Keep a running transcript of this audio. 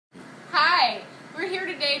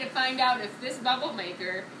way to find out if this bubble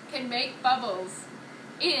maker can make bubbles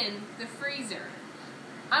in the freezer.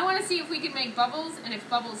 I want to see if we can make bubbles and if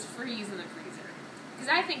bubbles freeze in the freezer. Because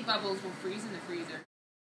I think bubbles will freeze in the freezer.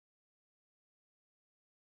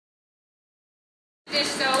 Dish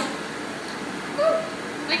soap. Woo,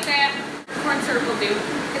 like that. Corn syrup will do.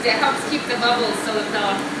 Because it helps keep the bubbles so that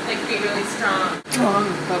they'll be really strong. Strong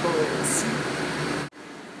bubbles.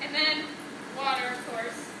 And then water, of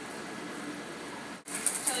course.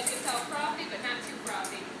 I like it's all frothy, but not too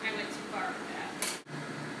frothy. I went too far with that.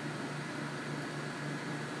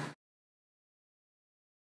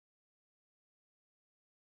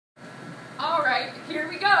 Alright, here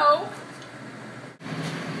we go.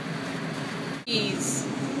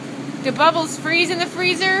 Do bubbles freeze in the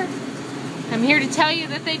freezer? I'm here to tell you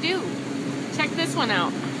that they do. Check this one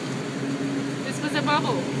out. This was a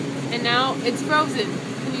bubble, and now it's frozen.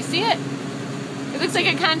 Can you see it? It looks like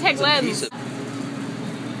a contact lens. Used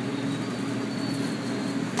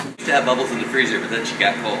to have bubbles in the freezer, but then she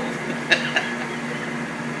got cold.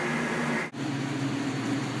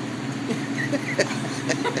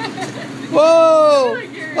 Whoa!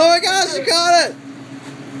 Oh my gosh, you caught it!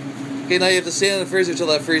 Okay, now you have to stand in the freezer until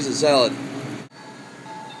that freezes solid.